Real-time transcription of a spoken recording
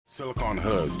Silicon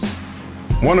Hoods.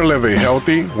 Want to live a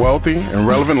healthy, wealthy, and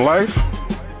relevant life?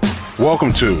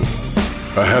 Welcome to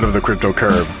Ahead of the Crypto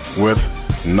Curve with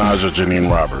Naja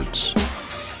Janine Roberts.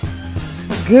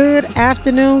 Good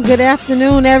afternoon,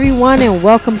 everyone, and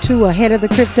welcome to Ahead of the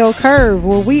Crypto Curve,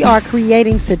 where we are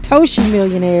creating Satoshi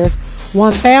millionaires,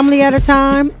 one family at a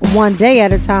time, one day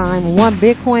at a time, one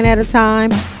Bitcoin at a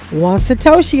time, one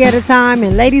Satoshi at a time,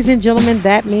 and ladies and gentlemen,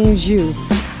 that means you.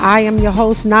 I am your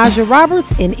host, Naja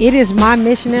Roberts, and it is my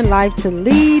mission in life to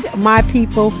lead my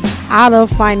people out of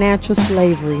financial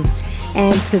slavery.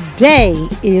 And today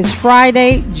is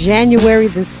Friday, January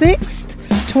the 6th,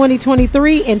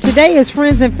 2023, and today is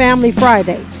Friends and Family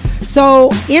Friday. So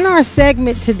in our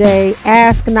segment today,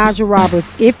 Ask Naja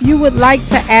Roberts, if you would like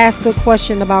to ask a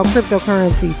question about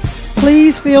cryptocurrency,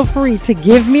 please feel free to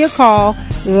give me a call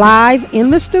live in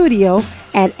the studio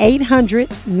at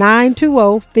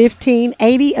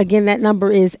 800-920-1580. Again, that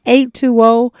number is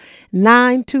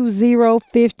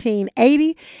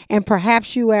 820-920-1580. And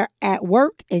perhaps you are at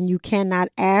work and you cannot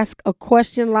ask a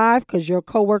question live because your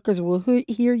coworkers will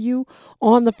hear you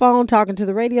on the phone talking to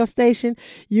the radio station.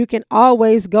 You can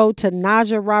always go to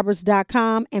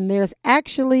NajaRoberts.com, and there's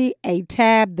actually a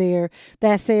tab there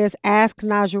that says Ask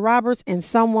Naja Roberts, and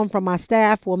someone from my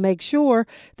staff will make sure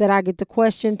that I get the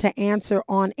question to answer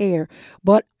on air.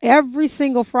 But every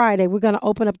single Friday, we're going to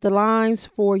open up the lines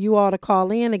for you all to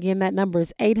call in. Again, that number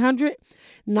is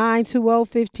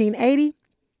 800-920-1580.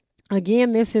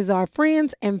 Again, this is our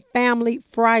Friends and Family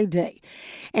Friday.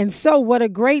 And so what a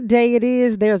great day it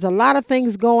is. There's a lot of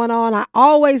things going on. I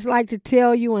always like to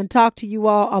tell you and talk to you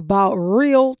all about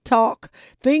real talk,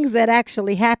 things that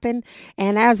actually happen.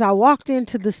 And as I walked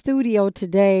into the studio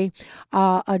today,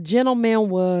 a gentleman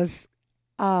was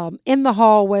in the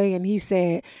hallway, and he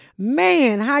said,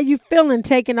 "Man, how you feeling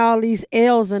taking all these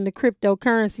L's in the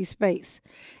cryptocurrency space?"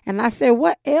 And I said,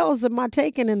 "What L's am I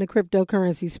taking in the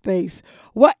cryptocurrency space?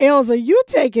 What L's are you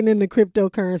taking in the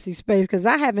cryptocurrency space? Because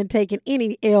I haven't taken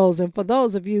any L's." And for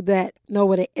those of you that know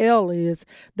what an L is,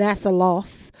 that's a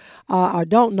loss. Or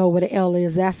don't know what an L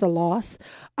is, that's a loss.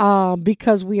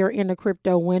 Because we are in a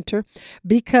crypto winter.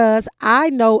 Because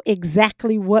I know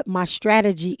exactly what my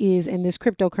strategy is in this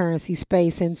cryptocurrency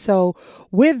space. And so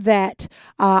with that,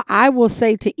 I will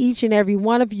say to each and every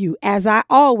one of you, as I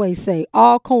always say,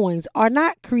 all coins are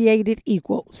not created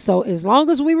equal. So as long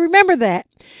as we remember that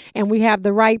and we have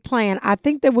the right plan, I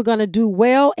think that we're going to do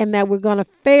well and that we're going to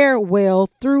fare well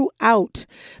throughout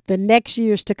the next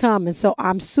years to come. And so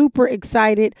I'm super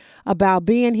excited about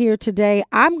being here today.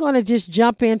 I'm going to just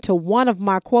jump into one of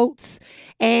my quotes.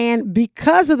 And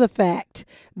because of the fact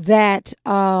that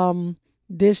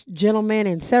this gentleman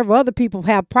and several other people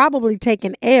have probably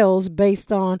taken L's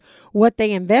based on what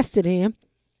they invested in,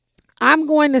 I'm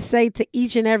going to say to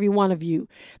each and every one of you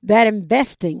that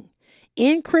investing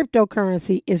in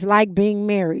cryptocurrency is like being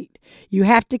married. You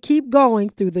have to keep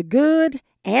going through the good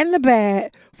and the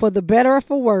bad, for the better or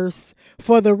for worse,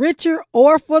 for the richer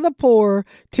or for the poorer,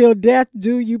 till death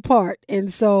do you part.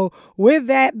 And so with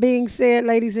that being said,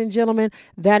 ladies and gentlemen,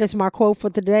 that is my quote for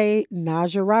today.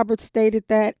 Naja Roberts stated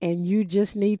that, and you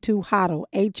just need to HODL,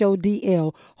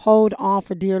 HODL, hold on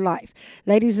for dear life.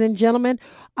 Ladies and gentlemen,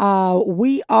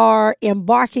 we are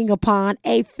embarking upon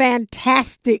a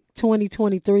fantastic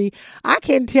 2023. I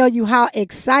can tell you how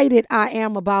excited I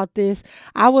am about this.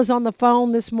 I was on the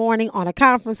phone this morning on a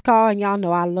conference call, and y'all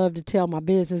know I love to tell my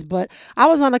business, but I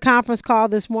was on a conference call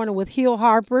this morning with Hill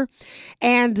Harper,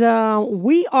 and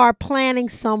we are planning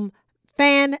some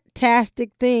fantastic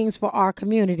things for our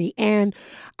community. And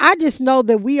I just know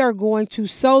that we are going to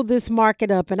sew this market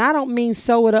up. And I don't mean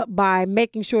sew it up by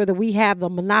making sure that we have the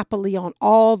monopoly on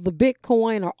all the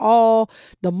Bitcoin or all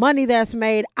the money that's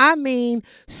made. I mean,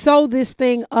 sew this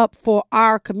thing up for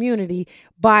our community,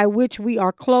 by which we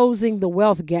are closing the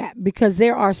wealth gap, because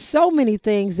there are so many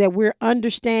things that we're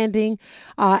understanding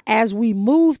as we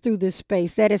move through this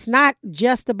space, that it's not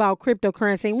just about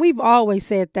cryptocurrency. And we've always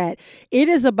said that it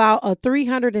is about a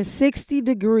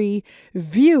 360-degree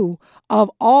view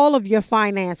of all of your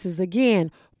finances.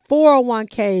 Again,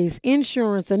 401ks,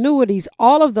 insurance, annuities,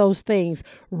 all of those things,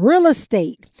 real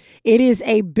estate. It is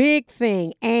a big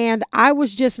thing. And I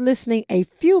was just listening a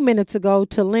few minutes ago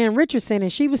to Lynn Richardson,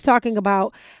 and she was talking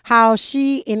about how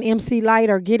she and MC Light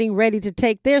are getting ready to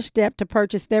take their step to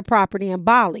purchase their property in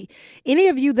Bali. Any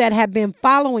of you that have been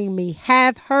following me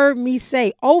have heard me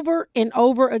say over and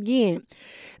over again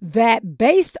that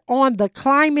based on the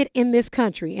climate in this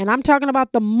country, and I'm talking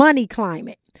about the money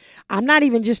climate, I'm not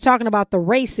even just talking about the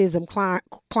racism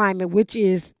climate, which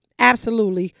is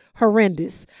absolutely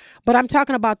horrendous, but I'm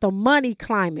talking about the money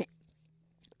climate.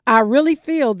 I really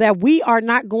feel that we are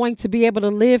not going to be able to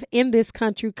live in this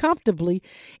country comfortably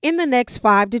in the next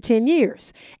 5 to 10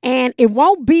 years. And it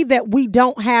won't be that we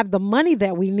don't have the money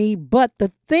that we need, but the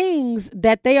things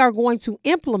that they are going to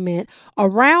implement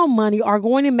around money are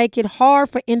going to make it hard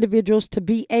for individuals to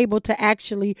be able to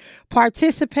actually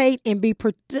participate and be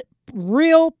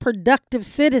real productive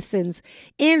citizens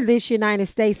in this United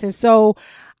States. And so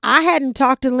I hadn't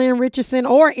talked to Lynn Richardson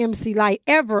or MC Lyte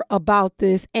ever about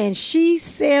this, and she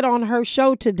said on her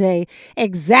show today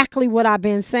exactly what I've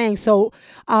been saying. So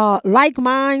like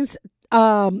minds,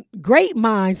 great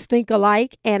minds think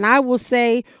alike. And I will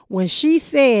say, when she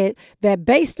said that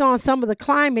based on some of the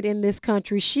climate in this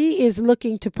country, she is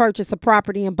looking to purchase a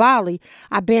property in Bali.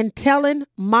 I've been telling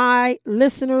my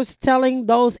listeners, telling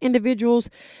those individuals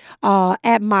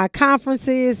at my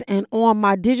conferences and on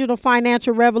my Digital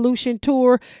Financial Revolution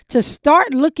tour to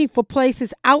start looking for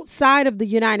places outside of the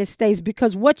United States,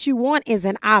 because what you want is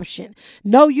an option.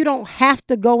 No, you don't have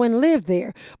to go and live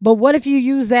there. But what if you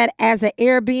use that as an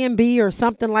Airbnb or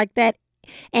something like that?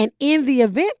 And in the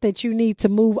event that you need to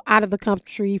move out of the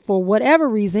country for whatever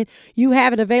reason, you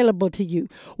have it available to you.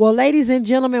 Well, ladies and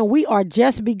gentlemen, we are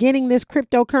just beginning this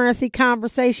cryptocurrency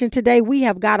conversation today. We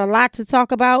have got a lot to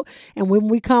talk about. And when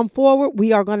we come forward,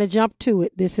 we are going to jump to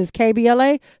it. This is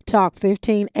KBLA Talk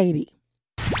 1580.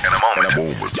 In a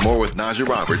moment, more with Naja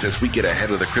Roberts as we get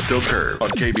ahead of the crypto curve on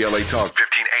KBLA Talk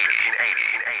 1580.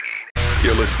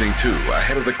 You're listening to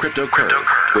Ahead of the Crypto Curve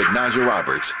with Naja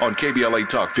Roberts on KBLA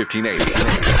Talk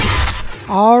 1580.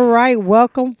 All right.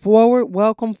 Welcome forward.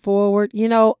 Welcome forward. You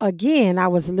know, again, I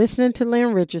was listening to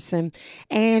Lynn Richardson,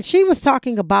 and she was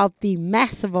talking about the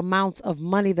massive amounts of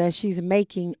money that she's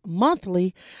making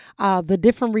monthly, the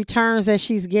different returns that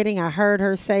she's getting. I heard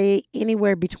her say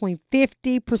anywhere between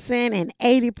 50% and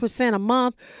 80% a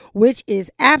month, which is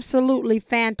absolutely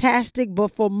fantastic. But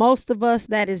for most of us,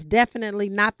 that is definitely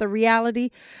not the reality.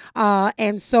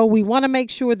 And so we want to make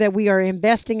sure that we are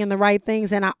investing in the right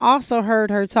things. And I also heard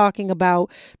her talking about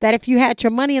that if you had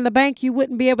your money in the bank, you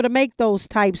wouldn't be able to make those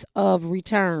types of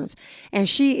returns. And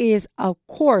she is, of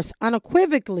course,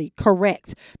 unequivocally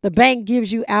correct. The bank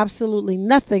gives you absolutely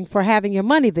nothing for having your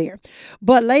money there.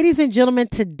 But ladies and gentlemen,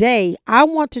 today I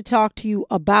want to talk to you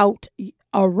about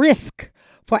a risk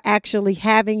for actually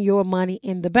having your money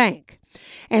in the bank.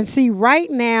 And see,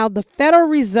 right now, the Federal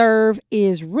Reserve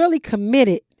is really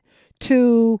committed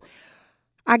to,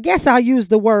 I guess I'll use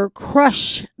the word,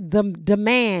 crush the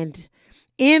demand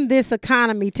in this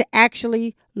economy to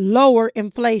actually lower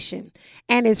inflation,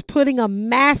 and is putting a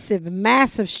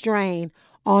massive strain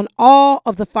on all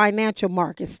of the financial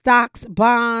markets, stocks,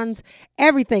 bonds,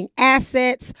 everything,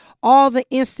 assets, all the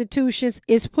institutions,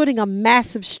 is putting a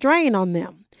massive strain on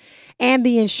them. And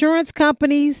the insurance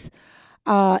companies,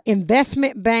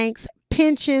 investment banks,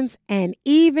 pensions, and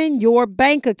even your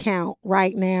bank account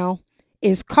right now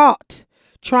is caught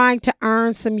trying to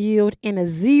earn some yield in a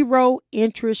zero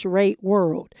interest rate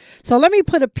world. So let me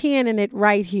put a pin in it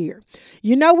right here.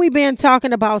 You know, we've been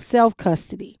talking about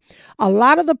self-custody. A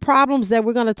lot of the problems that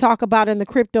we're going to talk about in the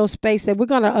crypto space that we're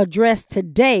going to address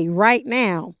today, right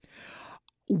now,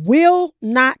 will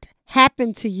not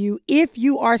happen to you if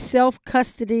you are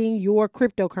self-custodying your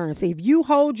cryptocurrency. If you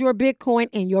hold your Bitcoin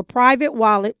in your private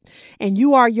wallet and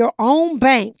you are your own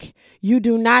bank, you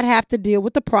do not have to deal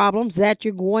with the problems that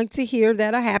you're going to hear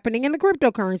that are happening in the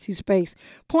cryptocurrency space.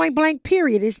 Point blank,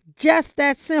 period. It's just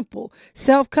that simple.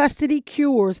 Self-custody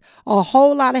cures a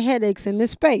whole lot of headaches in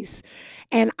this space.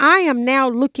 And I am now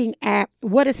looking at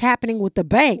what is happening with the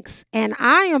banks, and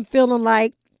I am feeling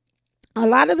like a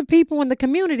lot of the people in the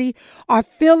community are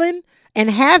feeling and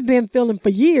have been feeling for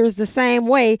years the same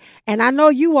way. And I know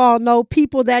you all know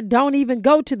people that don't even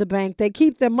go to the bank. They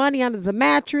keep their money under the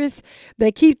mattress.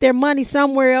 They keep their money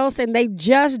somewhere else, and they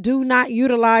just do not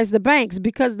utilize the banks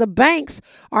because the banks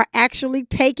are actually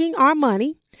taking our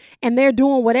money and they're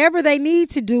doing whatever they need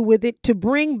to do with it to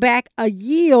bring back a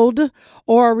yield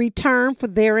or a return for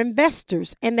their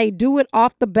investors. And they do it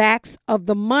off the backs of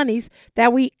the monies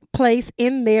that we place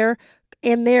in their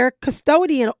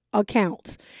custodian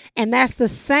accounts. And that's the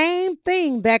same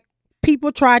thing that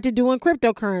people tried to do in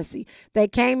cryptocurrency. They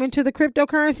came into the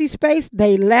cryptocurrency space.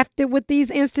 They left it with these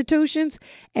institutions,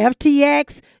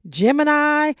 FTX,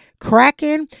 Gemini,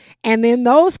 Kraken. And then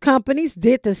those companies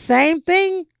did the same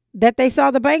thing that they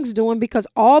saw the banks doing, because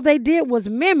all they did was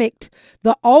mimicked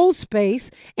the old space,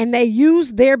 and they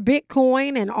used their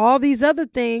Bitcoin and all these other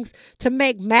things to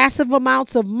make massive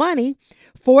amounts of money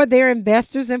for their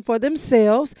investors and for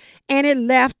themselves. And it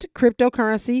left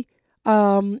cryptocurrency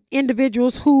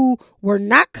individuals who were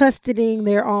not custodying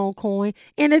their own coin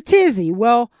in a tizzy.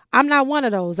 Well, I'm not one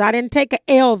of those. I didn't take an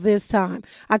L this time.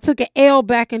 I took an L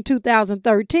back in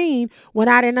 2013 when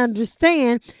I didn't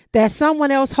understand that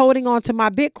someone else holding on to my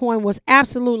Bitcoin was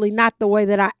absolutely not the way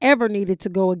that I ever needed to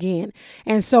go again.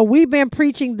 And so we've been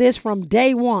preaching this from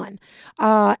day one.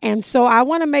 And so I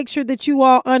want to make sure that you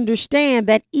all understand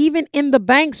that even in the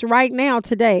banks right now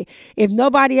today, if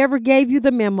nobody ever gave you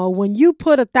the memo, when you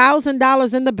put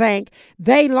 $1,000 in the bank,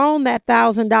 they loan that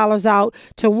 $1,000 out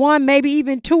to one, maybe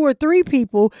even two or three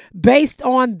people based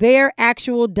on their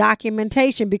actual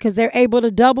documentation, because they're able to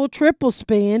double, triple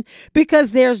spend,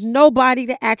 because there's nobody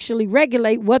to actually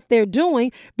regulate what they're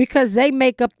doing, because they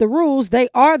make up the rules. They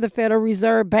are the Federal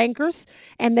Reserve bankers,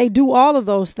 and they do all of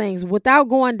those things. Without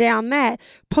going down that,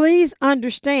 please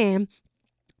understand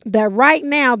that right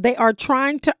now they are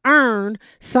trying to earn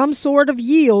some sort of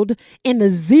yield in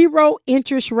the zero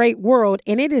interest rate world,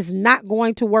 and it is not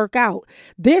going to work out.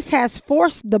 This has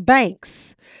forced the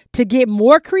banks to get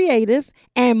more creative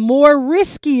and more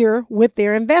riskier with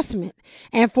their investment.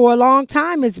 And for a long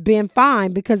time, it's been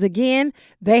fine because, again,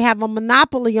 they have a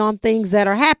monopoly on things that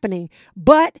are happening.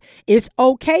 But it's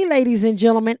okay, ladies and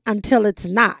gentlemen, until it's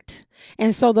not.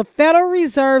 And so the Federal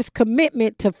Reserve's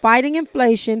commitment to fighting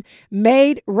inflation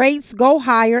made rates go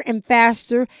higher and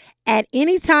faster at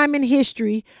any time in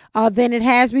history than it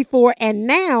has before. And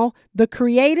now the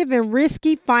creative and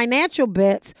risky financial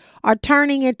bets are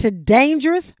turning into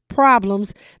dangerous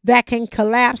problems that can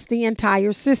collapse the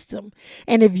entire system.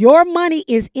 And if your money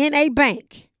is in a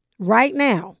bank right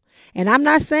now, and I'm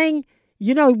not saying,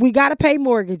 we got to pay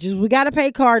mortgages, we got to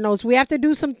pay car notes, we have to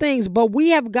do some things, but we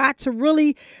have got to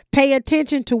really pay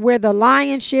attention to where the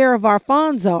lion's share of our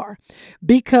funds are.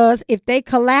 Because if they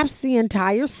collapse the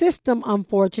entire system,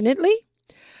 unfortunately,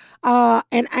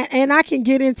 and I can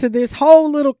get into this whole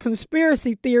little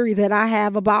conspiracy theory that I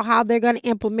have about how they're going to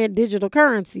implement digital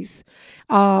currencies,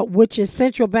 which is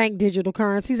central bank digital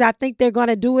currencies. I think they're going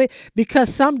to do it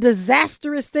because some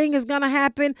disastrous thing is going to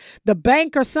happen. The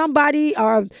bank or somebody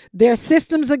or their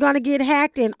systems are going to get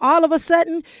hacked, and all of a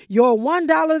sudden your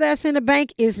 $1 that's in the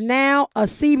bank is now a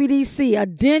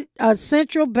CBDC, a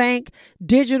central bank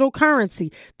digital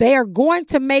currency. They are going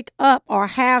to make up or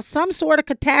have some sort of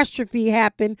catastrophe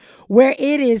happen where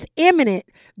it is imminent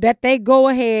that they go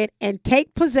ahead and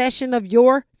take possession of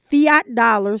your fiat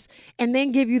dollars and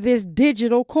then give you this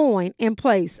digital coin in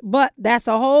place. But that's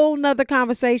a whole nother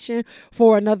conversation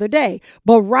for another day.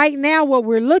 But right now, what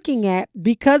we're looking at,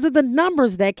 because of the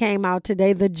numbers that came out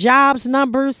today, the jobs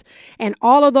numbers and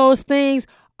all of those things,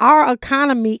 our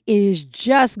economy is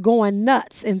just going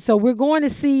nuts. And so we're going to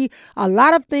see a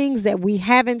lot of things that we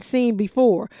haven't seen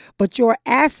before. But your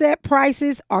asset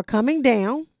prices are coming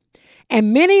down,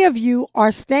 and many of you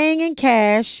are staying in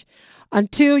cash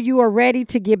until you are ready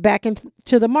to get back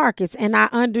into the markets. And I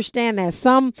understand that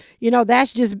some,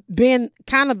 that's just been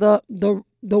kind of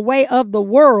the way of the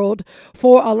world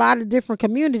for a lot of different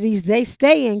communities. They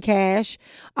stay in cash.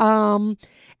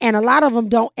 And a lot of them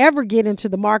don't ever get into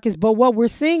the markets. But what we're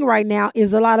seeing right now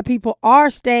is a lot of people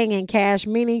are staying in cash,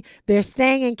 meaning they're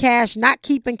staying in cash, not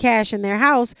keeping cash in their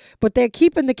house, but they're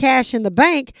keeping the cash in the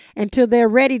bank until they're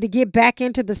ready to get back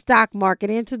into the stock market,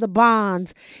 into the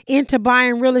bonds, into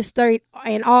buying real estate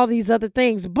and all these other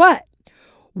things. But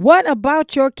what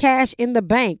about your cash in the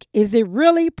bank? Is it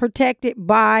really protected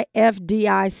by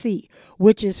FDIC,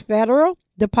 which is Federal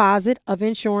Deposit of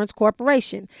Insurance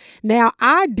Corporation? Now,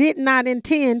 I did not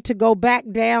intend to go back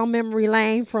down memory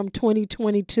lane from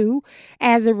 2022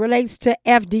 as it relates to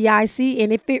FDIC,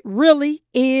 and if it really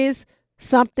is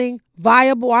something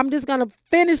viable, I'm just going to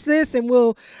finish this and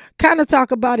we'll kind of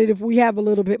talk about it if we have a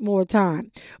little bit more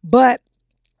time. But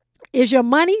is your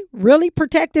money really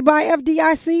protected by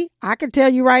FDIC? I can tell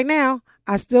you right now,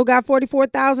 I still got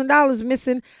 $44,000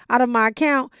 missing out of my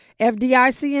account.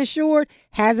 FDIC insured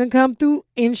hasn't come through.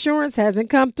 Insurance hasn't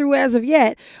come through as of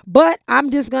yet. But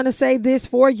I'm just going to say this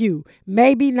for you.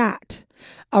 Maybe not.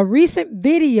 A recent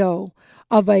video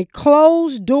of a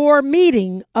closed door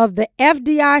meeting of the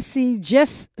FDIC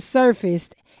just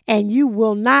surfaced, and you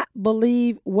will not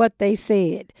believe what they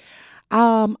said.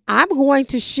 I'm going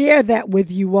to share that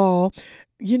with you all.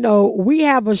 We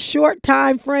have a short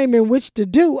time frame in which to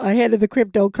do Ahead of the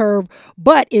Crypto Curve.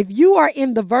 But if you are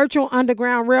in the Virtual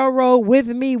Underground Railroad with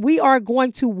me, we are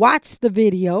going to watch the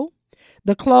video,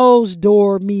 the closed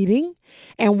door meeting,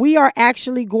 and we are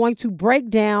actually going to break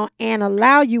down and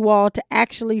allow you all to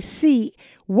actually see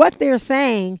what they're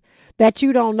saying that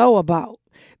you don't know about.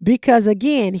 Because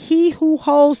again, he who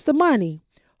holds the money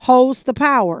holds the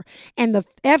power. And the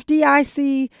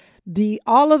FDIC,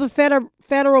 all of the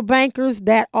federal bankers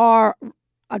that are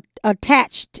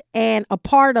attached and a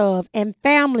part of and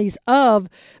families of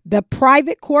the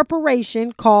private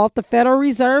corporation called the Federal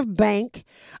Reserve Bank.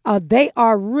 They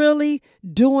are really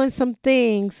doing some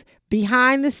things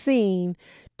behind the scene.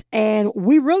 And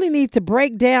we really need to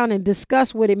break down and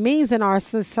discuss what it means in our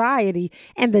society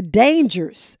and the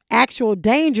dangers, actual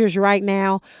dangers right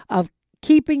now of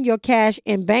keeping your cash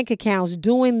in bank accounts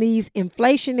during these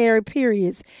inflationary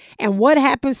periods and what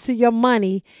happens to your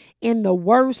money in the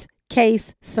worst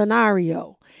case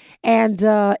scenario. And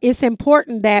it's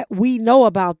important that we know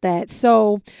about that.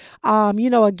 So,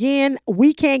 again,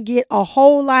 we can't get a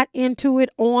whole lot into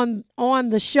it on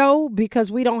the show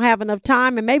because we don't have enough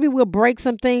time, and maybe we'll break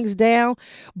some things down.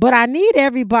 But I need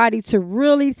everybody to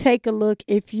really take a look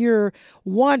if you're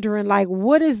wondering, like,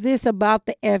 what is this about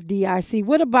the FDIC?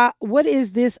 What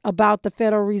is this about the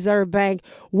Federal Reserve Bank?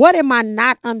 What am I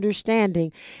not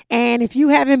understanding? And if you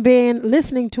haven't been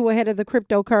listening to Ahead of the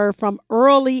Crypto Curve from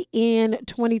early in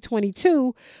 2022,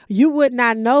 you would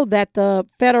not know that the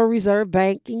Federal Reserve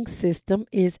banking system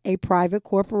is a private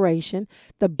corporation.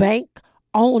 The bank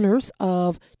owners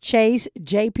of Chase,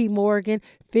 JP Morgan,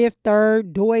 Fifth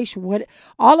Third, Deutsche,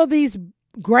 all of these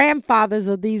grandfathers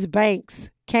of these banks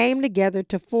came together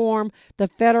to form the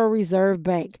Federal Reserve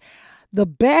Bank. The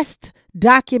best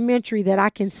documentary that I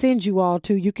can send you all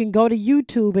to, you can go to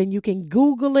YouTube and you can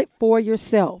Google it for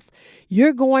yourself.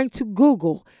 You're going to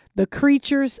Google the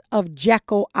creatures of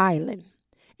Jekyll Island.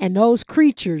 And those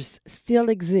creatures still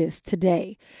exist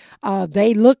today.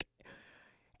 They look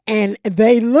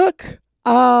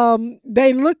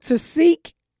to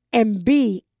seek and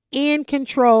be in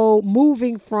control,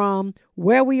 moving from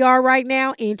where we are right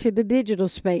now into the digital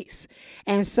space.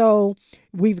 And so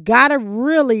we've got to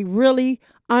really, really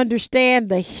understand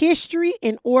the history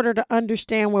in order to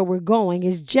understand where we're going.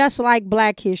 It's just like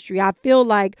Black history. I feel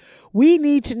like we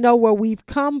need to know where we've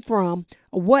come from,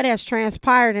 what has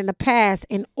transpired in the past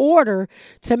in order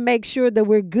to make sure that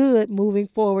we're good moving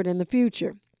forward in the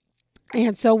future.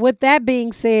 And so with that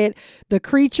being said, The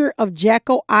Creature of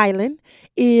Jekyll Island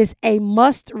is a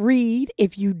must read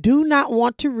if you do not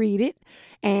want to read it.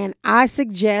 And I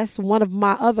suggest one of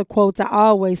my other quotes, I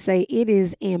always say it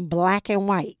is in black and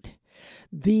white.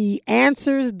 The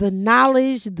answers, the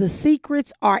knowledge, the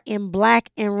secrets are in black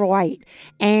and white.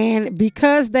 And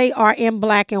because they are in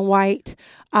black and white,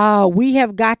 we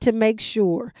have got to make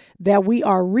sure that we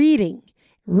are reading,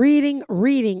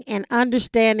 and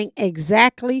understanding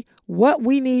exactly what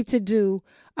we need to do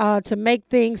to make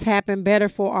things happen better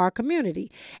for our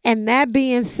community. And that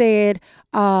being said,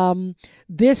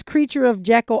 this Creature of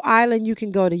Jekyll Island, you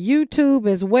can go to YouTube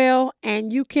as well,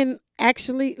 and you can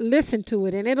actually listen to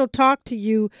it, and it'll talk to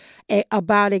you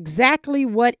about exactly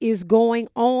what is going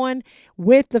on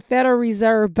with the Federal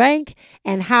Reserve Bank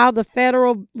and how the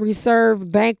Federal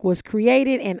Reserve Bank was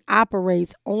created and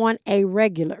operates on a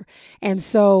regular. And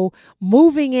so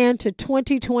moving into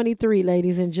 2023,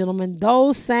 ladies and gentlemen,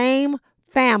 those same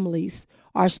families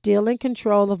are still in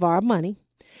control of our money.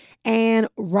 And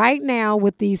right now,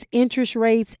 with these interest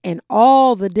rates and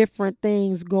all the different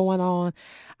things going on,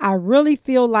 I really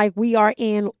feel like we are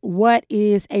in what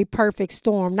is a perfect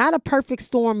storm. Not a perfect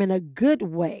storm in a good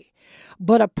way,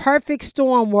 but a perfect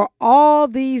storm where all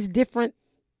these different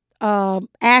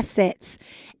assets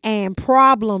and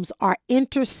problems are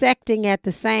intersecting at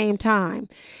the same time.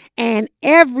 And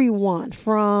everyone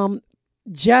from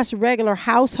just regular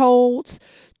households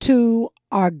to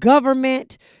our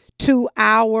government to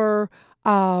our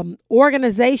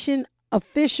organization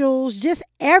officials, just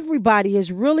everybody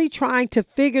is really trying to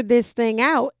figure this thing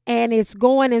out. And it's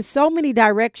going in so many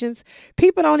directions.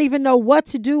 People don't even know what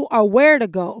to do or where to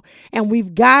go. And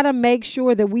we've got to make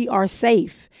sure that we are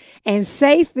safe. And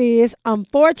safe is,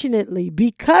 unfortunately,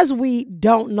 because we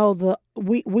don't know the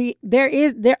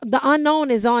unknown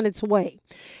is on its way.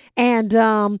 And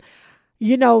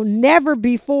never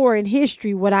before in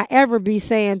history would I ever be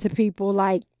saying to people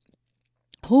like,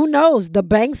 who knows? The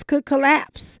banks could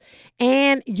collapse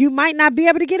and you might not be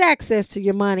able to get access to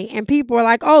your money. And people are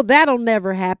like, oh, that'll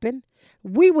never happen.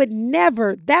 That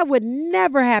would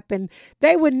never happen.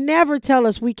 They would never tell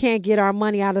us we can't get our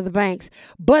money out of the banks.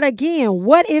 But again,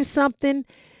 what if something,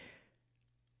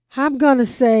 I'm going to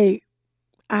say,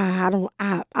 I'm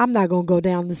not going to go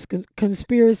down this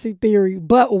conspiracy theory,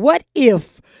 but what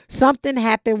if something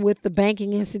happened with the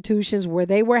banking institutions where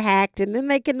they were hacked and then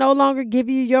they can no longer give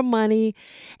you your money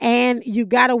and you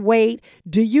got to wait?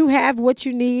 Do you have what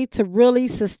you need to really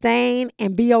sustain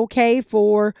and be okay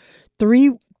for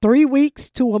three weeks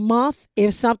to a month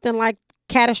if something like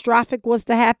catastrophic was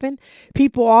to happen,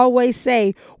 people always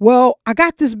say, well, I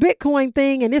got this Bitcoin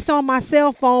thing and it's on my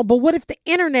cell phone, but what if the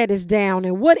internet is down?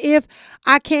 And what if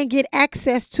I can't get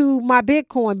access to my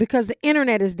Bitcoin because the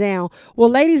internet is down? Well,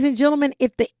 ladies and gentlemen,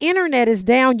 if the internet is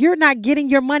down, you're not getting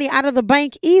your money out of the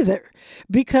bank either,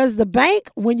 because the bank,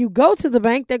 when you go to the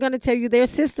bank, they're going to tell you their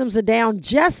systems are down,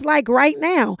 just like right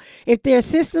now. If their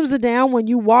systems are down, when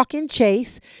you walk in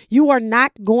Chase, you are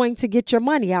not going to get your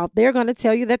money out. They're going to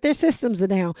tell you that their systems are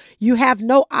down. You have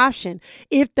no option.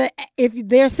 If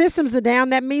their systems are down,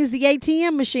 that means the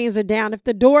ATM machines are down. If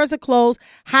the doors are closed,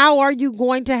 how are you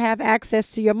going to have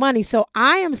access to your money? So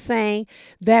I am saying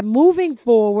that moving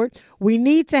forward, we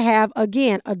need to have,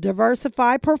 again, a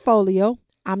diversified portfolio.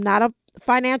 I'm not a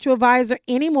financial advisor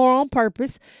anymore on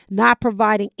purpose, not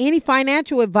providing any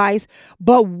financial advice,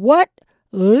 but what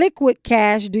liquid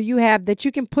cash do you have that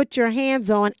you can put your hands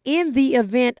on in the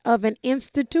event of an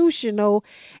institutional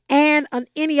and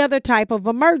any other type of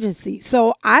emergency?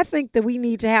 So I think that we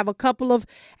need to have a couple of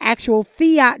actual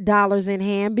fiat dollars in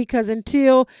hand, because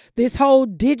until this whole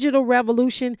digital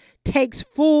revolution takes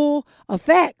full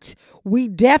effect, we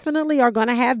definitely are going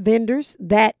to have vendors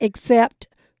that accept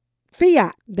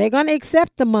fiat. They're going to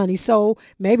accept the money. So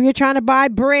maybe you're trying to buy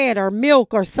bread or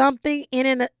milk or something in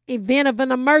an event of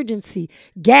an emergency,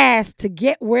 gas to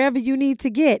get wherever you need to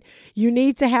get. You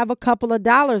need to have a couple of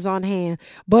dollars on hand.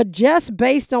 But just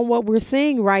based on what we're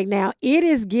seeing right now, it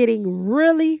is getting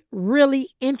really, really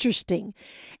interesting.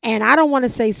 And I don't want to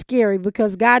say scary,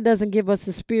 because God doesn't give us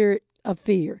a spirit of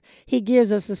fear. He gives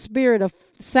us a spirit of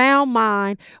sound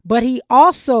mind, but he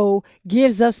also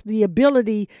gives us the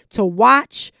ability to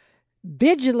watch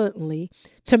vigilantly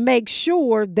to make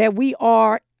sure that we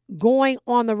are going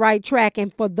on the right track.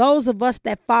 And for those of us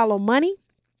that follow money,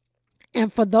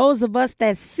 and for those of us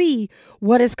that see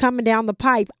what is coming down the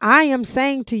pipe, I am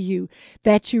saying to you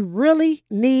that you really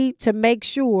need to make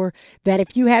sure that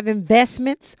if you have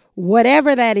investments,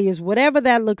 whatever that is, whatever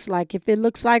that looks like, if it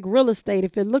looks like real estate,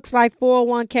 if it looks like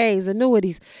 401ks,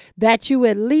 annuities, that you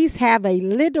at least have a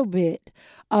little bit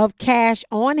of cash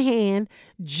on hand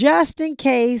just in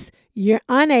case you're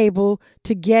unable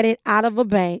to get it out of a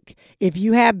bank. If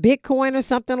you have Bitcoin or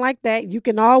something like that, you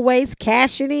can always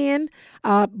cash it in.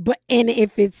 But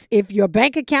if your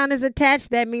bank account is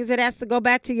attached, that means it has to go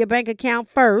back to your bank account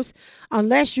first,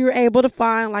 unless you're able to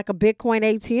find like a Bitcoin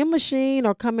ATM machine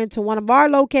or come into one of our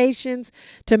locations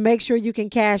to make sure you can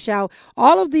cash out.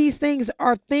 All of these things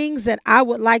are things that I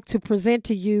would like to present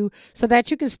to you so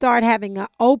that you can start having an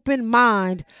open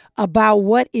mind about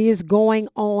what is going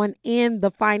on in the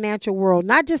financial world,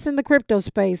 not just in the crypto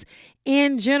space.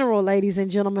 In general, ladies and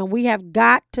gentlemen, we have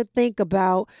got to think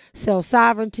about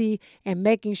self-sovereignty and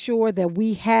making sure that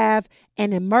we have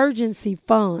an emergency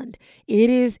fund. It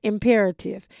is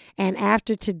imperative. And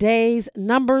after today's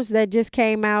numbers that just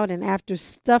came out, and after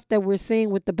stuff that we're seeing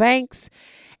with the banks,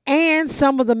 and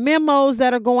some of the memos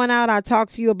that are going out, I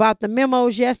talked to you about the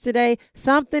memos yesterday.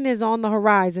 Something is on the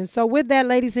horizon. So with that,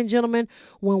 ladies and gentlemen,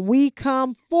 when we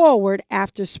come forward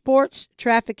after sports,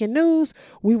 traffic, and news,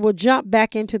 we will jump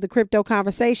back into the crypto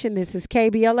conversation. This is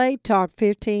KBLA Talk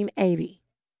 1580.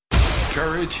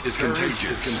 Courage is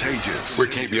contagious. We're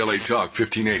KBLA Talk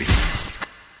 1580.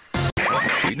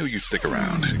 We knew you'd stick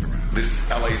around. This is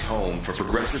LA's home for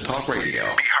progressive talk radio.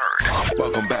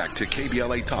 Welcome back to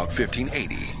KBLA Talk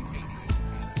 1580.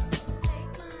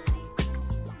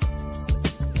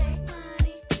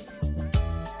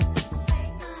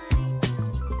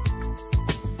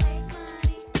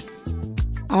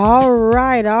 All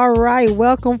right.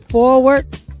 Welcome forward.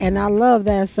 And I love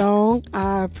that song.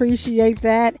 I appreciate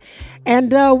that.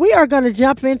 And we are going to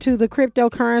jump into the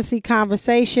cryptocurrency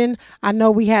conversation. I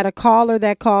know we had a caller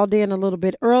that called in a little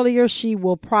bit earlier. She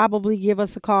will probably give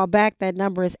us a call back. That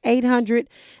number is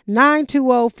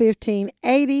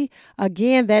 800-920-1580.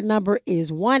 Again, that number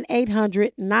is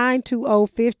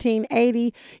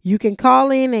 1-800-920-1580. You can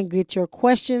call in and get your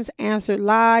questions answered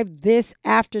live this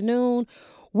afternoon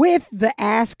with the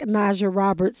Ask Naja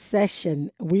Roberts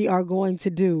session we are going to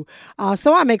do.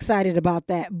 So I'm excited about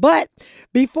that. But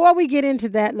before we get into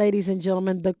that, ladies and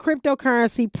gentlemen, the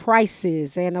cryptocurrency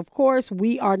prices. And of course,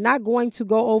 we are not going to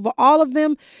go over all of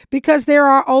them because there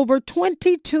are over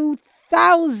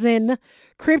 22,000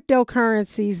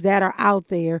 cryptocurrencies that are out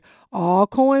there. All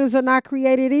coins are not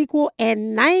created equal,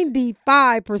 and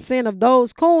 95% of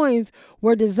those coins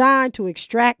were designed to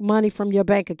extract money from your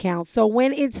bank account. So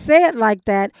when it's said like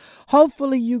that,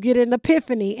 hopefully you get an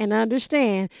epiphany and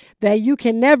understand that you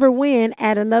can never win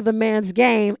at another man's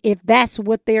game if that's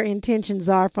what their intentions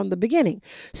are from the beginning.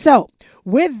 So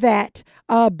with that,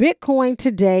 Bitcoin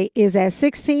today is at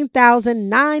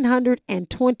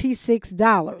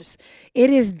 $16,926. It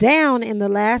is down in the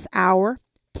last hour,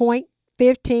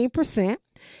 0.15%,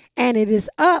 and it is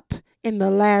up in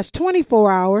the last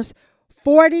 24 hours,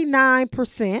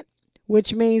 49%,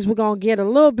 which means we're going to get a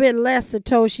little bit less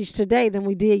Satoshis today than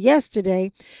we did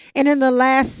yesterday. And in the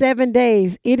last 7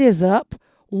 days, it is up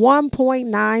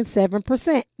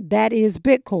 1.97%. That is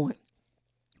Bitcoin.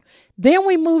 Then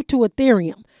we move to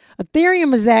Ethereum.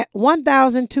 Ethereum is at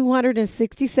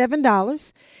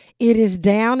 $1,267. It is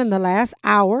down in the last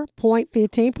hour,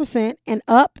 0.15%, and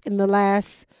up in the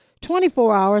last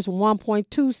 24 hours,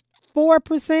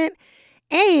 1.24%,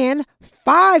 and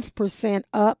 5%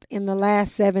 up in the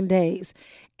last 7 days.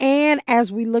 And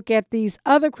as we look at these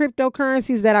other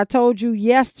cryptocurrencies that I told you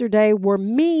yesterday were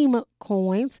meme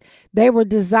coins, they were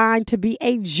designed to be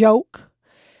a joke.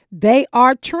 They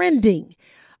are trending.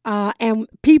 And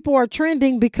people are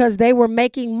trending because they were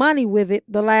making money with it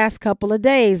the last couple of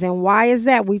days. And why is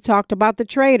that? We talked about the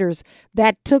traders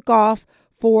that took off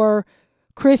for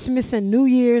Christmas and New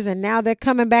Year's, and now they're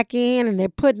coming back in and they're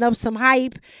putting up some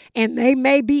hype, and they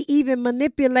may be even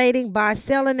manipulating by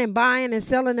selling and buying and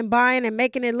selling and buying and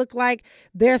making it look like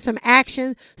there's some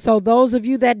action. So those of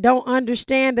you that don't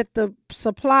understand that the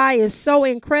supply is so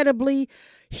incredibly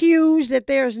huge that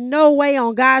there's no way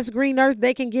on God's green earth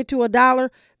they can get to $1,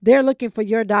 they're looking for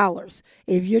your dollars.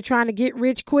 If you're trying to get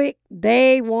rich quick,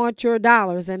 they want your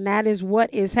dollars, and that is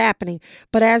what is happening.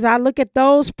 But as I look at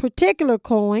those particular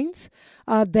coins,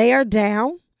 they are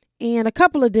down in a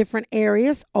couple of different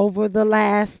areas over the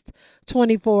last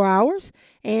 24 hours.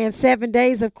 And 7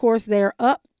 days, of course, they're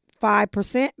up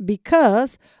 5%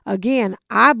 because, again,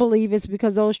 I believe it's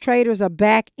because those traders are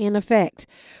back in effect.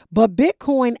 But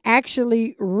Bitcoin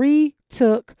actually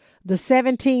retook the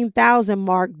 17,000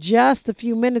 mark just a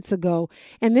few minutes ago.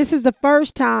 And this is the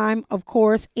first time, of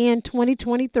course, in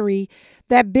 2023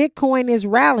 that Bitcoin is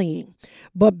rallying.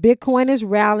 But Bitcoin is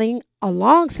rallying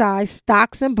alongside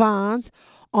stocks and bonds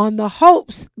on the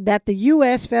hopes that the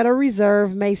U.S. Federal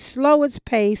Reserve may slow its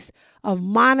pace of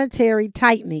monetary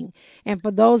tightening. And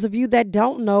for those of you that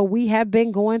don't know, we have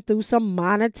been going through some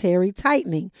monetary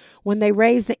tightening. When they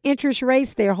raise the interest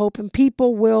rates, they're hoping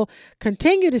people will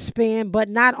continue to spend, but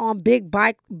not on big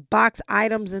box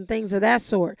items and things of that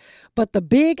sort. But the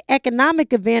big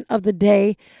economic event of the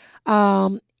day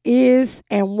is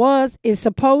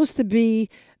supposed to be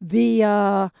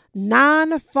the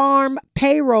non-farm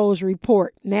payrolls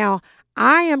report. Now,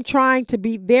 I am trying to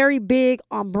be very big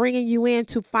on bringing you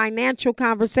into financial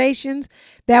conversations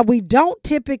that we don't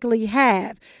typically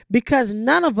have, because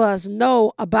none of us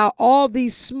know about all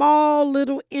these small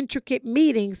little intricate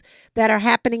meetings that are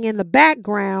happening in the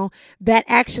background that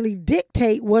actually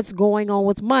dictate what's going on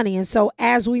with money. And so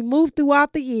as we move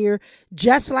throughout the year,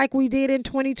 just like we did in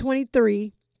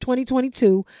 2022,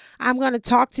 I'm going to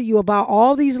talk to you about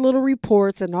all these little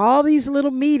reports and all these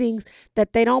little meetings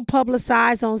that they don't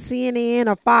publicize on CNN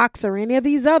or Fox or any of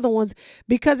these other ones,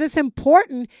 because it's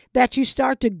important that you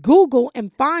start to Google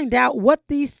and find out what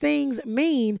these things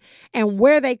mean and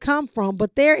where they come from.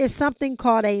 But there is something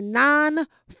called a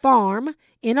non-farm,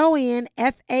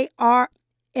 NONFARM,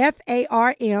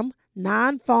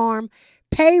 non-farm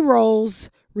payrolls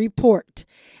report.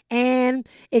 And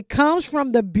it comes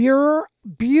from the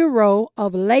Bureau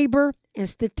of Labor and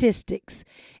Statistics.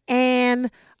 And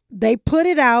they put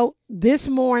it out this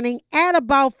morning at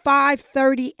about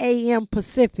 5:30 a.m.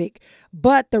 Pacific.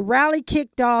 But the rally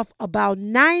kicked off about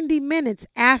 90 minutes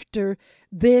after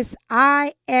this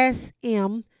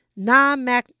ISM,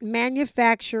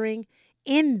 non-manufacturing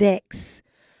index,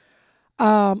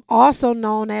 also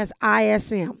known as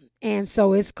ISM. And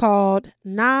so it's called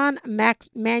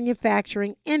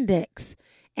non-manufacturing index.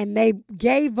 And they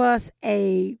gave us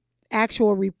a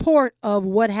actual report of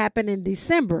what happened in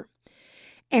December.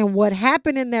 And what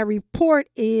happened in that report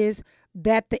is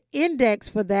that the index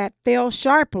for that fell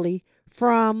sharply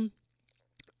from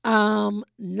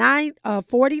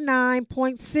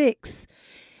 49.6,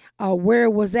 where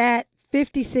it was at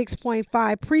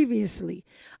 56.5 previously.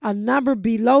 A number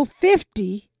below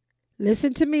 50.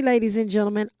 Listen to me, ladies and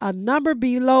gentlemen, a number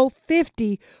below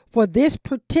 50 for this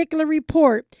particular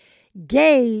report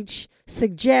gauge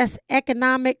suggests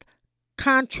economic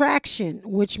contraction,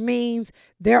 which means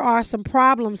there are some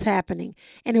problems happening.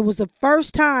 And it was the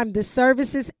first time the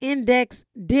services index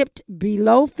dipped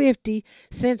below 50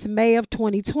 since May of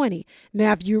 2020.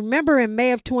 Now, if you remember in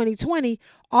May of 2020,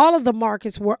 all of the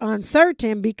markets were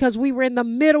uncertain because we were in the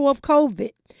middle of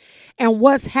COVID. And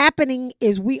what's happening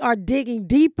is we are digging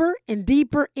deeper and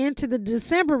deeper into the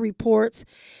December reports,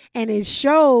 and it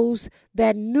shows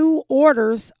that new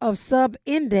orders of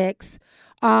sub-index,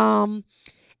 and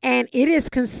it is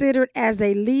considered as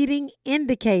a leading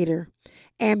indicator.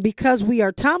 And because we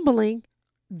are tumbling,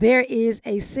 there is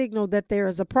a signal that there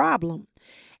is a problem.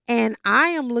 And I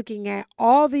am looking at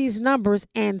all these numbers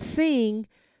and seeing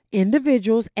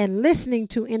individuals and listening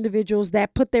to individuals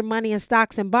that put their money in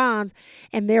stocks and bonds,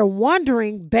 and they're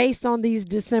wondering, based on these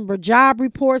December job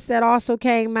reports that also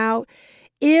came out,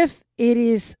 if it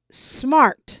is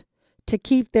smart to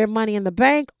keep their money in the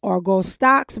bank or go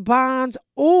stocks, bonds,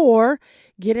 or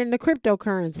get into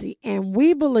cryptocurrency. And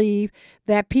we believe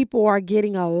that people are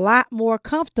getting a lot more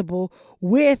comfortable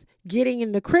with getting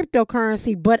into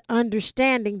cryptocurrency, but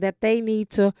understanding that they need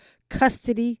to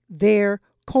custody their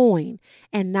coin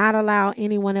and not allow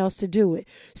anyone else to do it.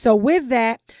 So with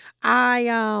that,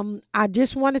 I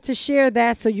just wanted to share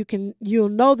that so you'll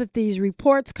know that these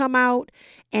reports come out,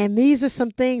 and these are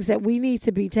some things that we need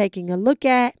to be taking a look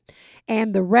at.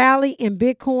 And the rally in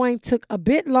Bitcoin took a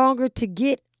bit longer to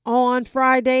get on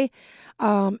Friday.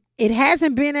 It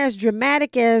hasn't been as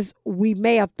dramatic as we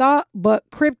may have thought, but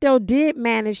crypto did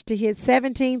manage to hit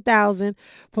 17,000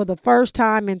 for the first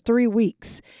time in 3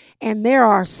 weeks. And there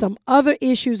are some other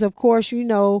issues, of course,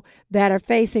 that are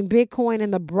facing Bitcoin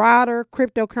and the broader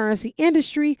cryptocurrency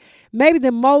industry. Maybe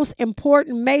the most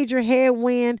important major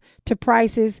headwind to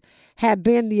prices have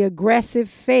been the aggressive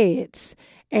Feds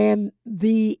and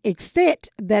the extent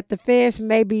that the Feds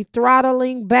may be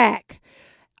throttling back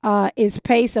its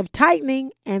pace of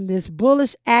tightening, and this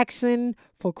bullish action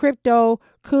for crypto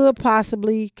could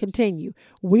possibly continue.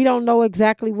 We don't know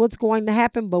exactly what's going to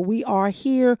happen, but we are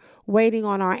here waiting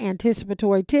on our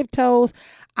anticipatory tiptoes.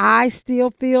 I still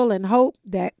feel and hope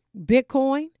that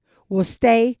Bitcoin will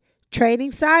stay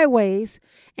trading sideways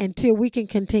until we can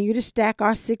continue to stack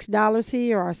our $6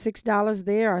 here, our $6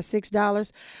 there, our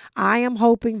 $6. I am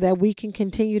hoping that we can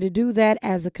continue to do that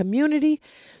as a community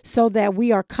so that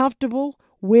we are comfortable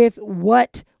with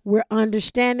what we're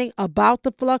understanding about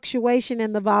the fluctuation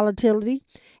and the volatility,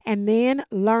 and then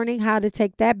learning how to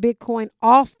take that Bitcoin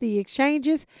off the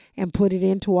exchanges and put it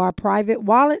into our private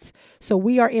wallets. So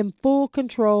we are in full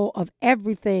control of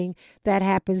everything that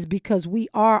happens because we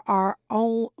are our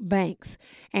own banks.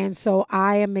 And so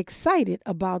I am excited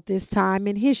about this time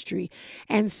in history.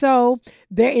 And so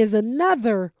there is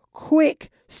another quick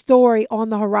story on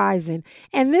the horizon,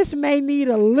 and this may need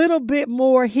a little bit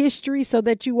more history so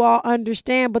that you all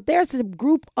understand, but there's a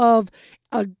group of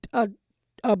a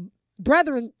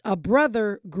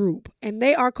brother group, and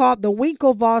they are called the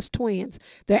Winklevoss twins.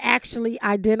 They're actually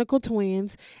identical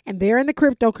twins, and they're in the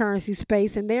cryptocurrency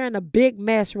space, and they're in a big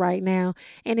mess right now,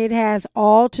 and it has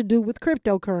all to do with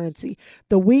cryptocurrency.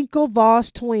 The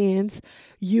Winklevoss twins,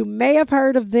 you may have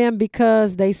heard of them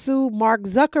because they sued Mark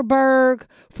Zuckerberg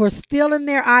for stealing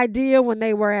their idea when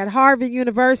they were at Harvard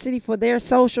University for their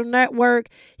social network.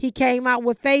 He came out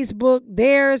with Facebook.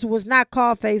 Theirs was not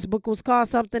called Facebook, it was called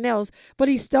something else, but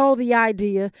he stole the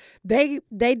idea. They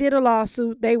did a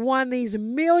lawsuit. They won these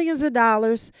millions of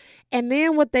dollars. And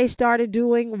then what they started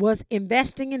doing was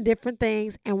investing in different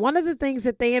things. And one of the things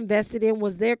that they invested in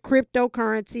was their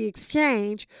cryptocurrency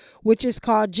exchange, which is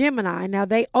called Gemini. Now,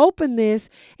 they opened this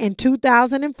in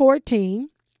 2014.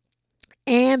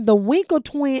 And the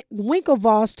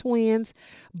Winklevoss twins,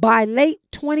 by late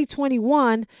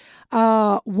 2021,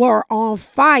 were on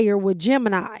fire with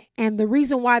Gemini. And the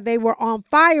reason why they were on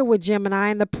fire with Gemini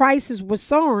and the prices were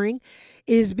soaring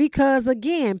is because,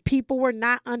 again, people were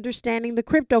not understanding the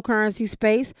cryptocurrency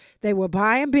space. They were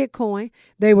buying Bitcoin.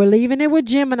 They were leaving it with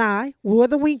Gemini, were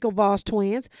the Winklevoss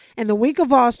twins. And the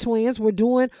Winklevoss twins were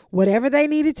doing whatever they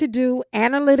needed to do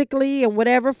analytically and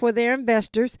whatever for their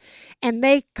investors. And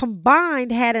they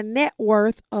combined had a net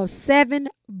worth of $7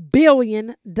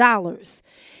 billion.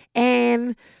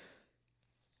 And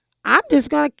I'm just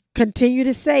going to continue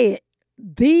to say it.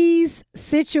 These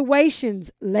situations,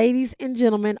 ladies and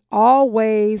gentlemen,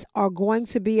 always are going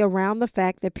to be around the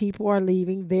fact that people are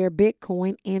leaving their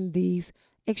Bitcoin in these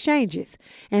exchanges.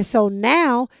 And so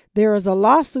now there is a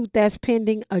lawsuit that's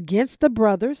pending against the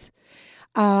brothers,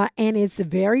 and it's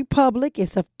very public.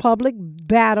 It's a public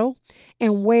battle,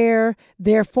 and where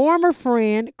their former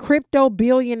friend, crypto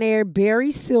billionaire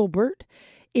Barry Silbert,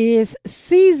 is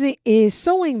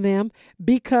suing them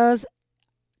because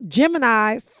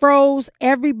Gemini froze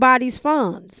everybody's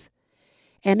funds.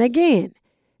 And again,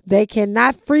 they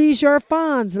cannot freeze your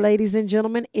funds, ladies and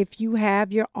gentlemen, if you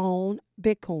have your own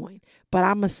Bitcoin. But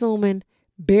I'm assuming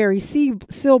Barry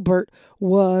Silbert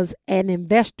was an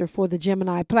investor for the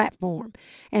Gemini platform.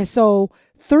 And so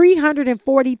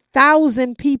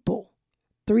 340,000 people,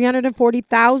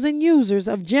 340,000 users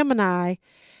of Gemini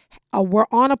were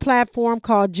on a platform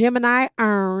called Gemini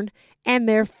Earn, and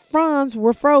their funds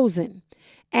were frozen.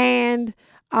 And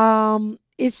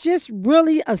it's just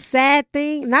really a sad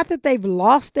thing. Not that they've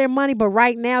lost their money, but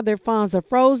right now their funds are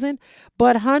frozen.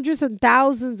 But hundreds and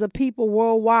thousands of people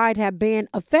worldwide have been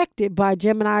affected by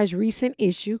Gemini's recent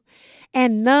issue.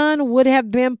 And none would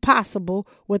have been possible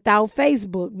without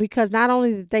Facebook, because not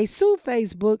only did they sue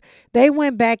Facebook, they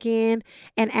went back in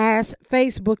and asked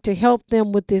Facebook to help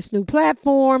them with this new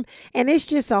platform. And it's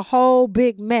just a whole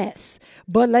big mess.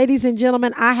 But ladies and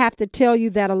gentlemen, I have to tell you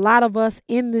that a lot of us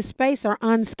in this space are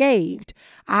unscathed.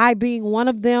 I being one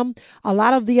of them. A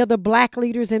lot of the other Black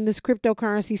leaders in this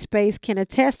cryptocurrency space can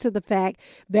attest to the fact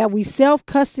that we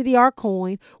self-custody our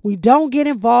coin. We don't get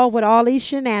involved with all these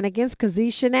shenanigans, because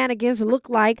these shenanigans look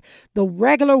like the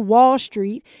regular Wall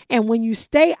Street. And when you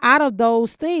stay out of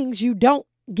those things, you don't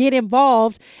get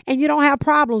involved and you don't have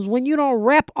problems. When you don't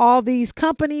rep all these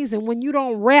companies, and when you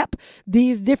don't rep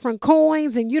these different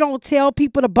coins, and you don't tell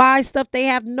people to buy stuff they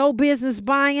have no business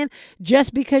buying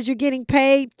just because you're getting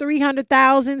paid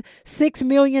 $300,000, $6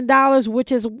 million,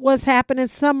 which is what's happening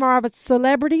to some of our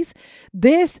celebrities,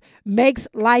 this makes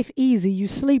life easy. You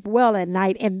sleep well at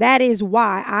night. And that is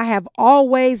why I have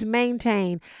always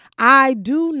maintained I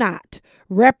do not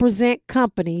represent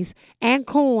companies and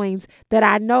coins that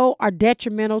I know are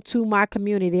detrimental to my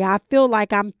community. I feel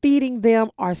like I'm feeding them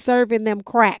or serving them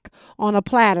crack on a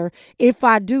platter if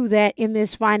I do that in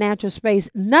this financial space.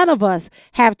 None of us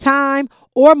have time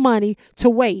or money to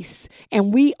waste,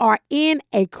 and we are in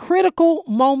a critical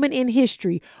moment in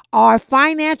history. Our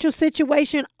financial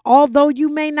situation, although you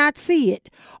may not see it,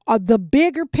 the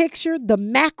bigger picture, the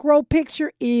macro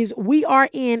picture is we are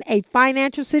in a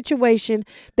financial situation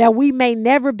that we may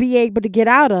never be able to get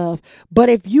out of. But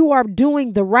if you are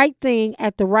doing the right thing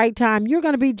at the right time, you're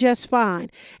going to be just fine.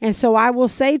 And so I will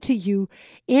say to you,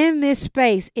 in this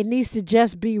space, it needs to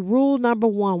just be rule number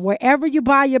one. Wherever you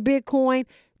buy your Bitcoin,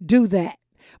 do that.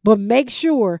 But make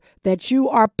sure that you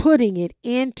are putting it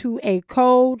into a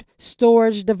cold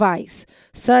storage device,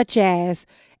 such as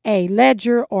a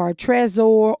Ledger or a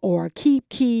Trezor or a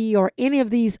KeepKey or any of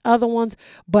these other ones.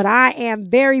 But I am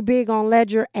very big on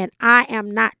Ledger, and I am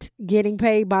not getting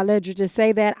paid by Ledger to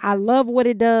say that. I love what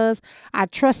it does. I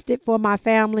trust it for my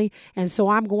family, and so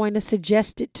I'm going to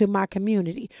suggest it to my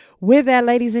community. With that,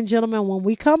 ladies and gentlemen, when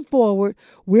we come forward,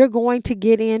 we're going to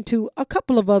get into a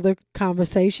couple of other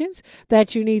conversations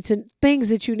things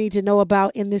that you need to know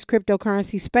about in this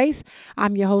cryptocurrency space.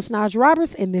 I'm your host, Naj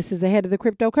Roberts, and this is Ahead of the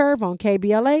Crypto Curve on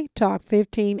KBLA Talk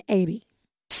 1580.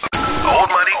 Old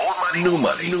money, new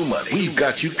money, new money. We've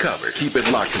got you covered. Keep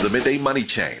it locked to the Midday Money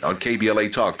Chain on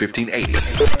KBLA Talk 1580.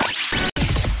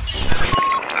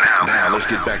 Now let's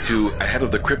get back to Ahead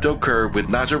of the Crypto Curve with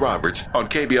Naja Roberts on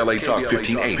KBLA Talk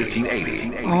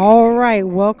 1580. All right,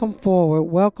 welcome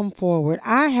forward.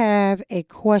 I have a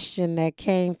question that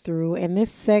came through, and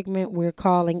this segment we're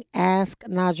calling Ask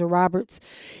Naja Roberts.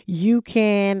 You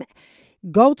can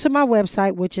go to my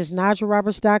website, which is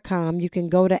NajaRoberts.com. You can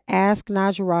go to Ask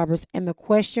Naja Roberts, and the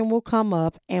question will come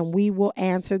up, and we will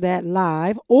answer that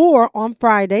live. Or on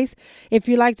Fridays, if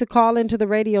you like to call into the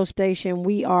radio station,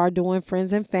 we are doing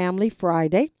Friends and Family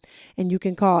Friday. And you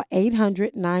can call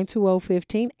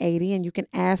 800-920-1580, and you can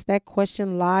ask that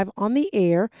question live on the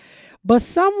air. But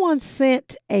someone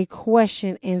sent a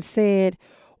question and said,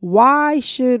 why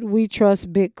should we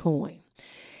trust Bitcoin?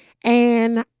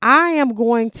 And I am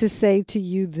going to say to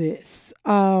you this.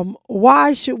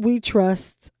 Why should we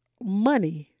trust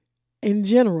money in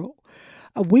general?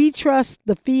 We trust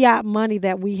the fiat money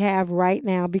that we have right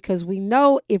now because we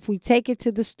know if we take it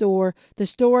to the store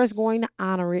is going to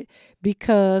honor it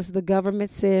because the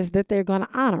government says that they're going to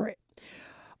honor it.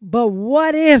 But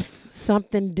what if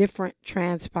something different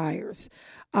transpires?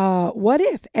 What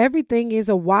if everything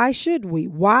is why should we?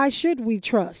 Why should we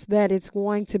trust that it's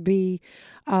going to be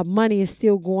money is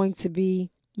still going to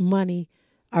be money?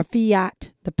 Our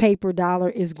fiat, the paper dollar,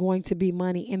 is going to be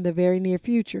money in the very near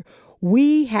future.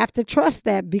 We have to trust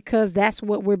that because that's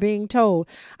what we're being told.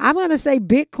 I'm going to say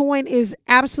Bitcoin is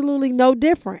absolutely no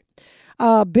different.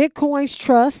 Bitcoin's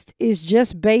trust is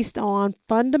just based on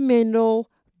fundamental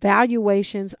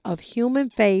valuations of human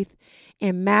faith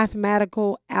and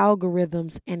mathematical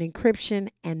algorithms and encryption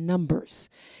and numbers.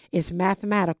 It's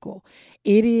mathematical.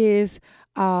 It is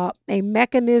a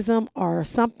mechanism or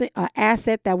something, an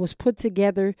asset that was put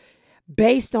together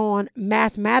based on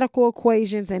mathematical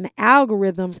equations and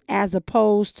algorithms, as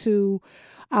opposed to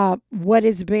what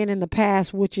it's been in the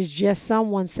past, which is just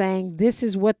someone saying, this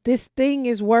is what this thing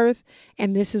is worth,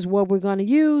 and this is what we're going to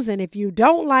use. And if you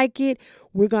don't like it,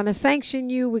 we're going to sanction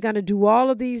you. We're going to do all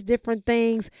of these different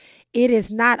things. It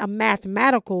is not a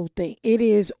mathematical thing. It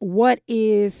is what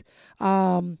is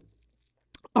our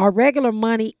regular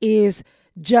money is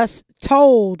just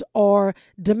told or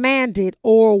demanded,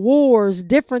 or wars,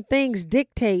 different things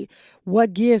dictate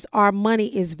what gives our money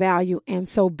its value. And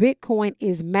so Bitcoin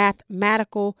is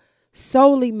mathematical,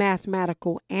 solely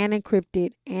mathematical and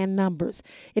encrypted and numbers.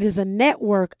 It is a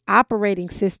network operating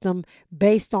system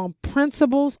based on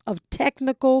principles of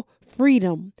technical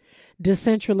freedom,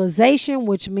 decentralization,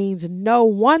 which means no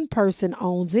one person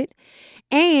owns it,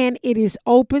 and it is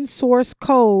open source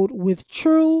code with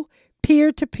true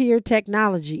peer-to-peer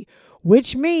technology,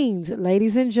 which means,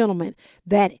 ladies and gentlemen,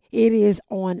 that it is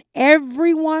on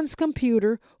everyone's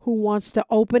computer who wants to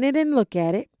open it and look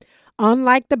at it.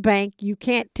 Unlike the bank, you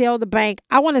can't tell the bank,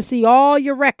 I want to see all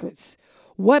your records,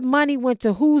 what money went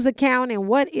to whose account, and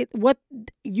what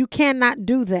you cannot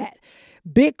do that.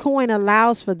 Bitcoin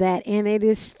allows for that, and it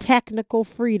is technical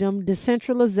freedom,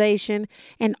 decentralization,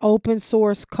 and open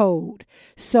source code.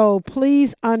 So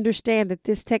please understand that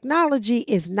this technology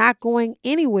is not going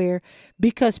anywhere,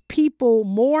 because people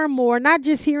more and more, not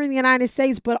just here in the United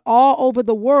States, but all over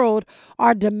the world,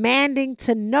 are demanding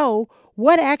to know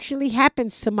what actually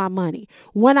happens to my money.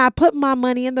 When I put my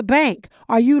money in the bank,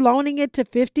 are you loaning it to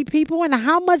 50 people? And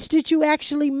how much did you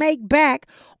actually make back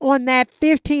on that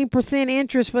 15%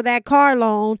 interest for that car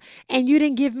loan? And you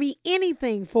didn't give me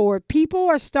anything for it. People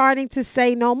are starting to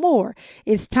say no more.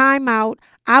 It's time out.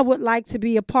 I would like to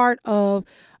be a part of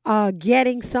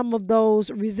getting some of those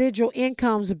residual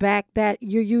incomes back that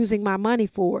you're using my money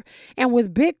for. And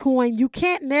with Bitcoin, you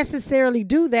can't necessarily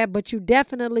do that, but you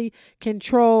definitely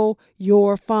control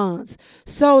your funds.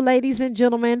 So, ladies and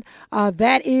gentlemen,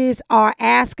 that is our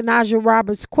Ask Naja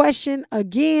Roberts question.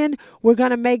 Again, we're going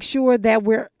to make sure that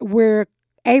we're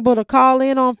able to call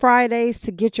in on Fridays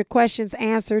to get your questions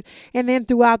answered. And then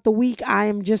throughout the week, I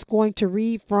am just going to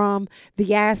read from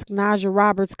the Ask Naja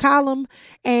Roberts column,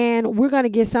 and we're going to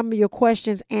get some of your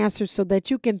questions answered so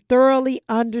that you can thoroughly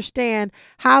understand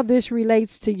how this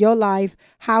relates to your life,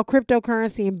 how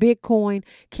cryptocurrency and Bitcoin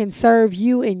can serve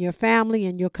you and your family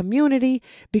and your community,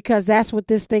 because that's what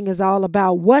this thing is all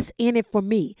about. What's in it for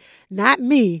me? Not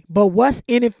me, but what's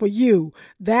in it for you?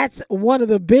 That's one of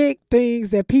the big things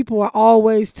that people are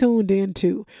always tuned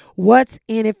into. What's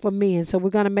in it for me? And so we're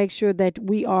going to make sure that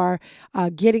we are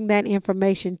getting that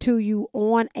information to you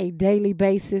on a daily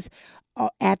basis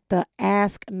at the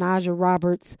Ask Naja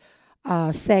Roberts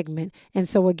segment. And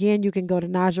so again, you can go to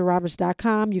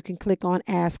NajaRoberts.com. You can click on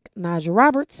Ask Naja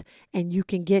Roberts, and you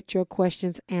can get your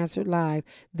questions answered live.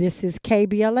 This is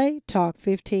KBLA Talk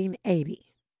 1580.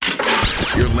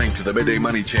 You're linked to the Midday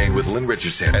Money Chain with Lynn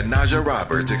Richardson and Naja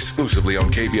Roberts exclusively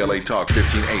on KBLA Talk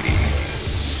 1580.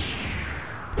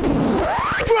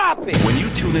 Drop it! When you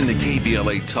tune in to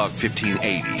KBLA Talk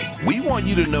 1580, we want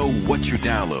you to know what you're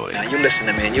downloading. Now you listen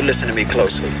to me, and you listen to me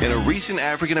closely. In a recent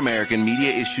African-American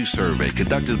media issue survey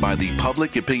conducted by the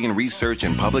Public Opinion Research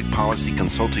and Public Policy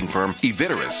Consulting firm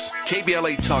Eviteris,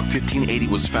 KBLA Talk 1580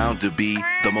 was found to be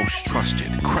the most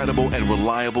trusted, credible, and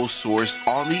reliable source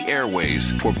on the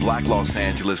airways for Black Los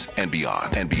Angeles and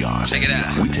beyond. Check it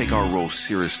out. We take our role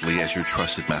seriously as your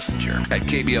trusted messenger. At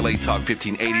KBLA Talk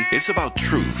 1580, it's about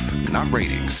truth, not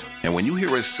ratings. And when you hear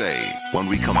us say, when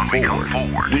we come forward,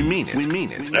 we mean it. We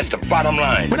mean it. That's the bottom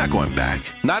line. We're not going back.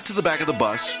 Not to the back of the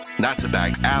bus, not to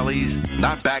back alleys,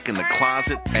 not back in the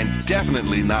closet, and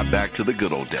definitely not back to the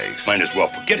good old days. Might as well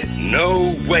forget it.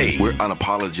 No way. We're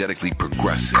unapologetically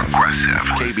progressive.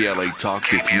 KBLA Talk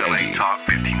 1580.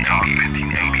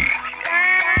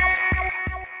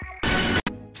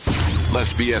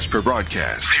 Less BS per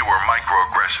broadcast. Fewer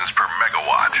microaggressions per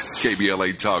megawatt.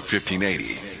 KBLA Talk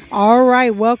 1580. All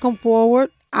right, welcome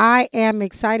forward. I am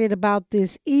excited about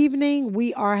this evening.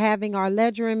 We are having our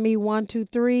Ledger and Me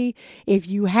 123. If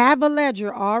you have a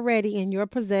ledger already in your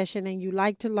possession and you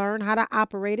like to learn how to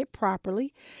operate it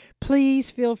properly,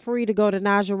 please feel free to go to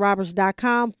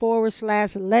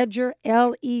NajaRoberts.com/ledger, LEDGER,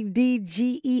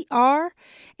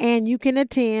 and you can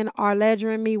attend our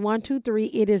Ledger and Me 123.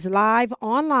 It is live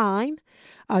online.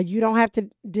 You don't have to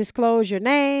disclose your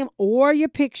name or your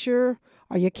picture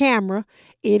or your camera.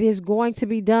 It is going to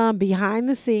be done behind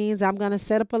the scenes. I'm going to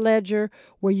set up a ledger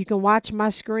where you can watch my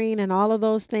screen and all of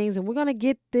those things. And we're going to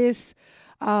get this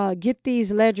get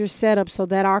these ledgers set up so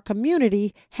that our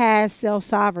community has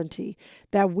self-sovereignty,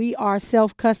 that we are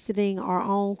self-custodying our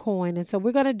own coin. And so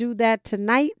we're going to do that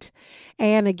tonight.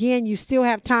 And again, you still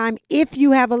have time if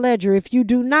you have a ledger. If you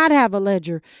do not have a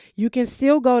ledger, you can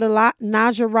still go to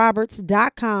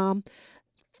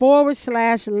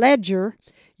NajaRoberts.com/ledger.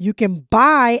 You can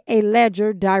buy a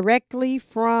ledger directly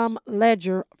from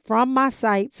Ledger from my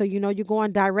site. So, you're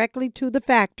going directly to the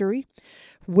factory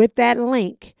with that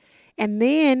link. And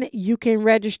then you can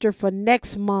register for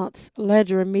next month's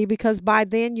Ledger and Me, because by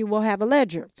then you will have a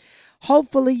ledger.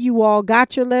 Hopefully you all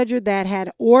got your ledger that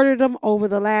had ordered them over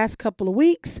the last couple of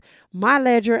weeks. My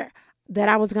ledger that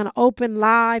I was going to open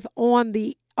live on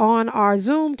our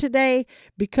Zoom today,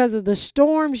 because of the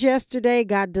storms yesterday,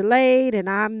 got delayed, and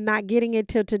I'm not getting it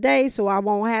till today, so I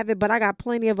won't have it. But I got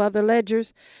plenty of other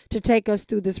ledgers to take us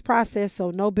through this process,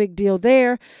 so no big deal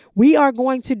there. We are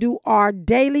going to do our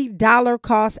daily dollar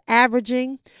cost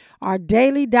averaging. Our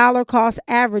daily dollar cost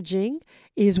averaging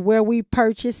is where we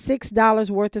purchase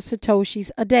 $6 worth of Satoshis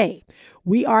a day.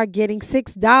 We are getting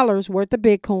 $6 worth of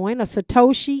Bitcoin. A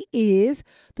Satoshi is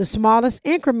the smallest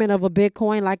increment of a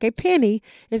Bitcoin, like a penny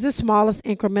is the smallest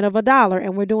increment of $1.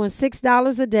 And we're doing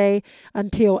 $6 a day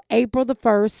until April the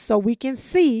 1st, so we can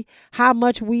see how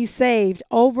much we saved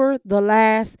over the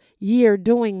last year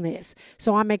doing this.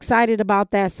 So I'm excited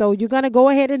about that. So you're going to go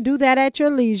ahead and do that at your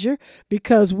leisure,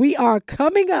 because we are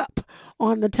coming up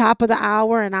on the top of the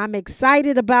hour, and I'm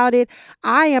excited about it.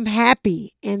 I am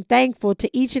happy and thankful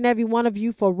to each and every one of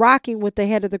you for rocking with the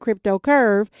Head of the Crypto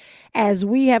Curve as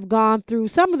we have gone through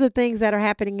some of the things that are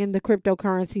happening in the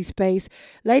cryptocurrency space.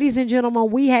 Ladies and gentlemen,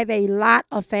 we have a lot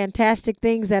of fantastic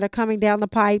things that are coming down the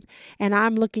pipe, and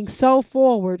I'm looking so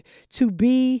forward to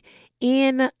be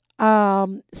in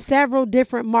several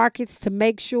different markets to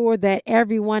make sure that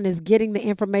everyone is getting the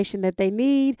information that they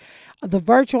need. The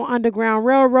Virtual Underground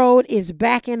Railroad is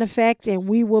back in effect, and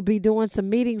we will be doing some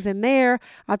meetings in there.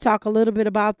 I'll talk a little bit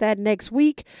about that next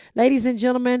week. Ladies and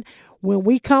gentlemen, when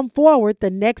we come forward, the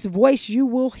next voice you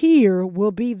will hear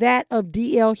will be that of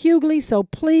DL Hughley. So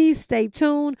please stay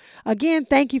tuned. Again,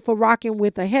 thank you for rocking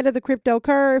with Ahead of the Crypto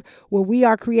Curve, where we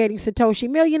are creating Satoshi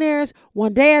millionaires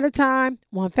one day at a time,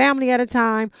 one family at a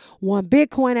time, one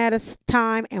Bitcoin at a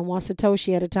time, and one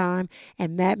Satoshi at a time.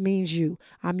 And that means you.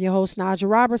 I'm your host, Naja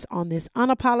Roberts, on this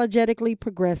unapologetically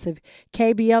progressive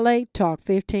KBLA Talk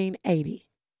 1580.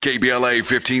 KBLA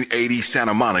 1580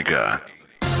 Santa Monica.